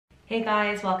Hey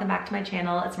guys, welcome back to my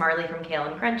channel. It's Marley from Kale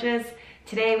and Krunches.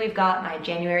 Today we've got my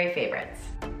January favorites.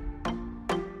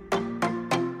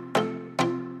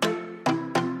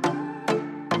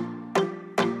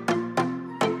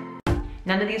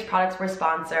 None of these products were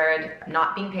sponsored. I'm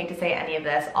not being paid to say any of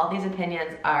this. All these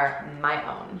opinions are my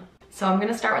own. So I'm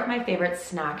gonna start with my favorite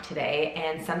snack today,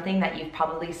 and something that you've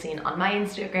probably seen on my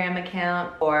Instagram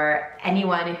account or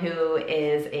anyone who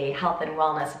is a health and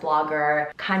wellness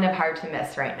blogger, kind of hard to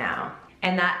miss right now.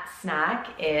 And that snack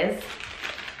is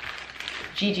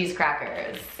Gigi's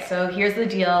crackers. So here's the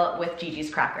deal with Gigi's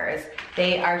crackers.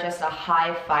 They are just a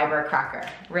high fiber cracker,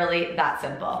 really that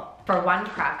simple. For one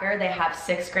cracker, they have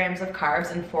 6 grams of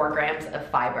carbs and 4 grams of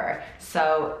fiber.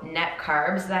 So net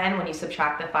carbs then, when you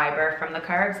subtract the fiber from the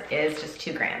carbs, is just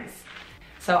 2 grams.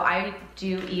 So I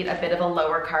do eat a bit of a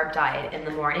lower carb diet in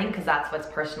the morning because that's what's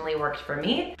personally worked for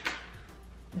me.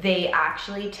 They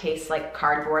actually taste like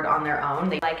cardboard on their own.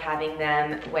 They like having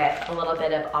them with a little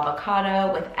bit of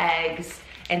avocado, with eggs,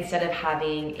 instead of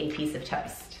having a piece of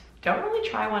toast. Don't really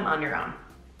try one on your own.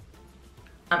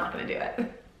 I'm not gonna do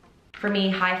it. For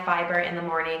me, high fiber in the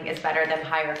morning is better than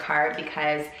higher carb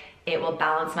because it will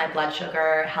balance my blood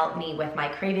sugar, help me with my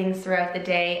cravings throughout the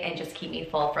day, and just keep me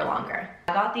full for longer.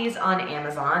 I got these on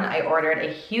Amazon. I ordered a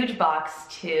huge box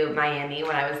to Miami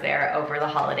when I was there over the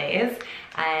holidays.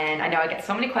 And I know I get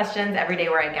so many questions every day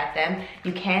where I get them.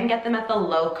 You can get them at the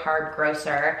low carb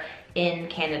grocer in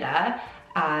Canada.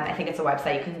 I think it's a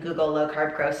website. You can Google low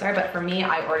carb grocer, but for me,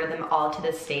 I ordered them all to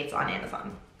the States on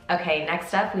Amazon. Okay,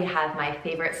 next up we have my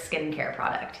favorite skincare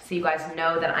product. So you guys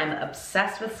know that I'm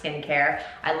obsessed with skincare.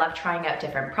 I love trying out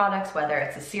different products, whether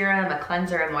it's a serum, a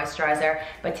cleanser, a moisturizer,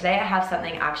 but today I have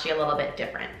something actually a little bit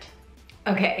different.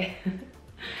 Okay,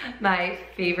 my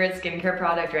favorite skincare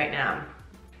product right now.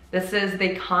 This is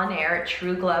the Conair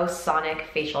True Glow Sonic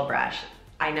Facial Brush.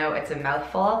 I know it's a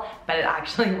mouthful, but it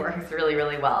actually works really,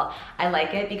 really well. I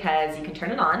like it because you can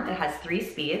turn it on. It has 3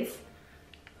 speeds.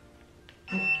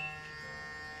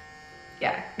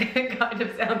 Yeah, it kind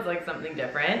of sounds like something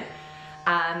different.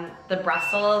 The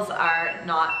bristles are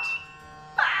not,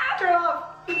 turn off.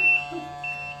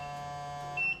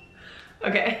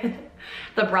 Okay,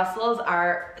 the bristles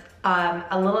are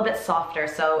a little bit softer,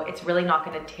 so it's really not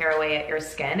gonna tear away at your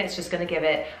skin. It's just gonna give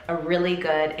it a really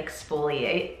good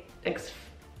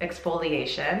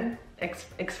exfoliation.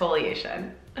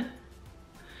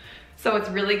 So it's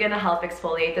really gonna help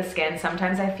exfoliate the skin.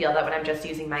 Sometimes I feel that when I'm just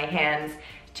using my hands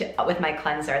with my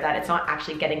cleanser that it's not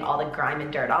actually getting all the grime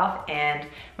and dirt off, and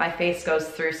my face goes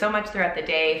through so much throughout the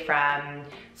day, from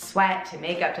sweat to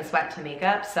makeup to sweat to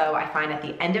makeup. So I find at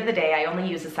the end of the day, I only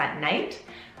use this at night.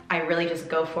 I really just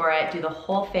go for it, do the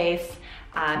whole face.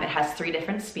 It has 3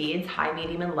 different speeds, high,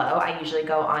 medium, and low. I usually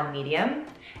go on medium,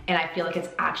 and I feel like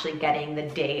it's actually getting the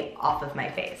day off of my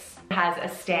face. It has a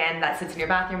stand that sits in your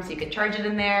bathroom so you can charge it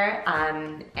in there,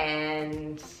 and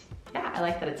yeah, I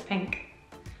like that it's pink.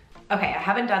 Okay, I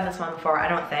haven't done this one before, I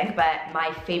don't think, but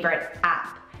my favorite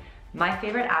app. My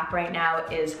favorite app right now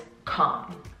is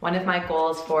Calm. One of my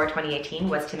goals for 2018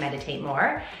 was to meditate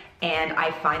more, and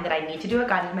I find that I need to do a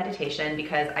guided meditation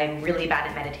because I'm really bad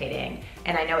at meditating.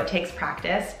 And I know it takes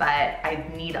practice, but I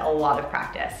need a lot of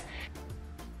practice.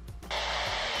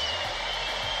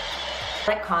 I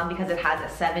like Calm because it has a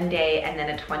 7-day and then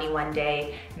a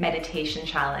 21-day meditation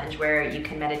challenge where you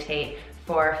can meditate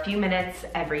for a few minutes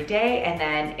every day, and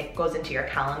then it goes into your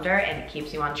calendar and it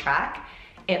keeps you on track.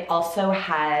 It also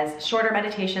has shorter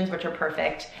meditations, which are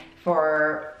perfect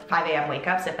for 5 a.m.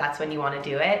 wake-ups if that's when you want to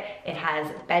do it. It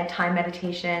has bedtime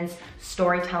meditations,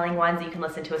 storytelling ones that you can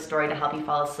listen to a story to help you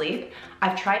fall asleep.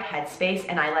 I've tried Headspace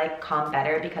and I like Calm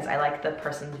better because I like the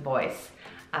person's voice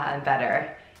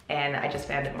better, and I just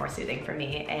found it more soothing for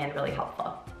me and really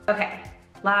helpful. Okay.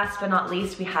 Last but not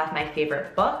least, we have my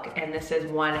favorite book, and this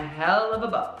is one hell of a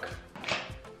book.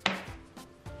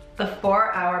 The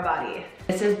 4-Hour Body.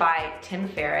 This is by Tim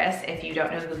Ferriss. If you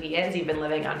don't know who he is, you've been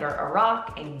living under a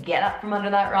rock, and get up from under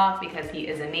that rock because he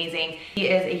is amazing. He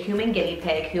is a human guinea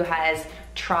pig who has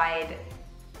tried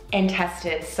and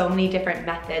tested so many different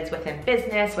methods within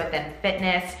business, within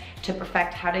fitness, to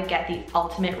perfect how to get the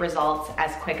ultimate results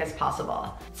as quick as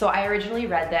possible. So I originally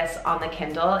read this on the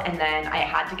Kindle, and then I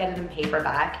had to get it in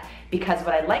paperback because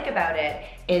what I like about it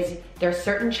is there's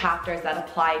certain chapters that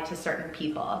apply to certain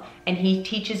people, and he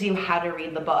teaches you how to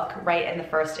read the book right in the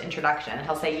first introduction.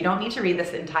 He'll say, you don't need to read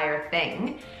this entire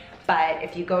thing, but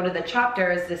if you go to the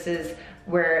chapters, this is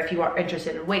where if you are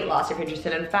interested in weight loss, if you're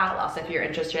interested in fat loss, if you're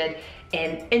interested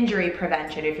in injury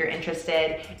prevention, if you're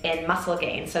interested in muscle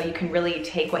gain. So you can really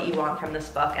take what you want from this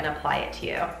book and apply it to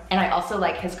you. And I also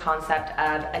like his concept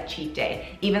of a cheat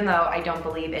day. Even though I don't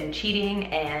believe in cheating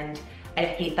and I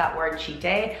hate that word cheat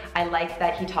day, I like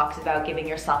that he talks about giving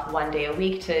yourself one day a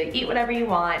week to eat whatever you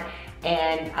want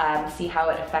and see how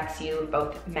it affects you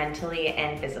both mentally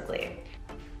and physically.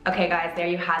 Okay guys, there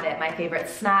you have it. My favorite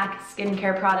snack,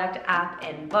 skincare product, app,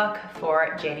 and book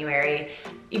for January,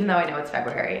 even though I know it's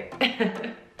February.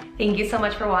 Thank you so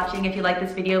much for watching. If you like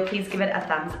this video, please give it a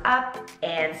thumbs up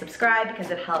and subscribe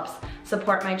because it helps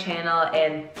support my channel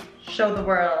and show the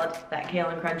world that Kale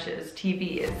and Krunches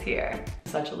TV is here.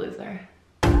 Such a loser.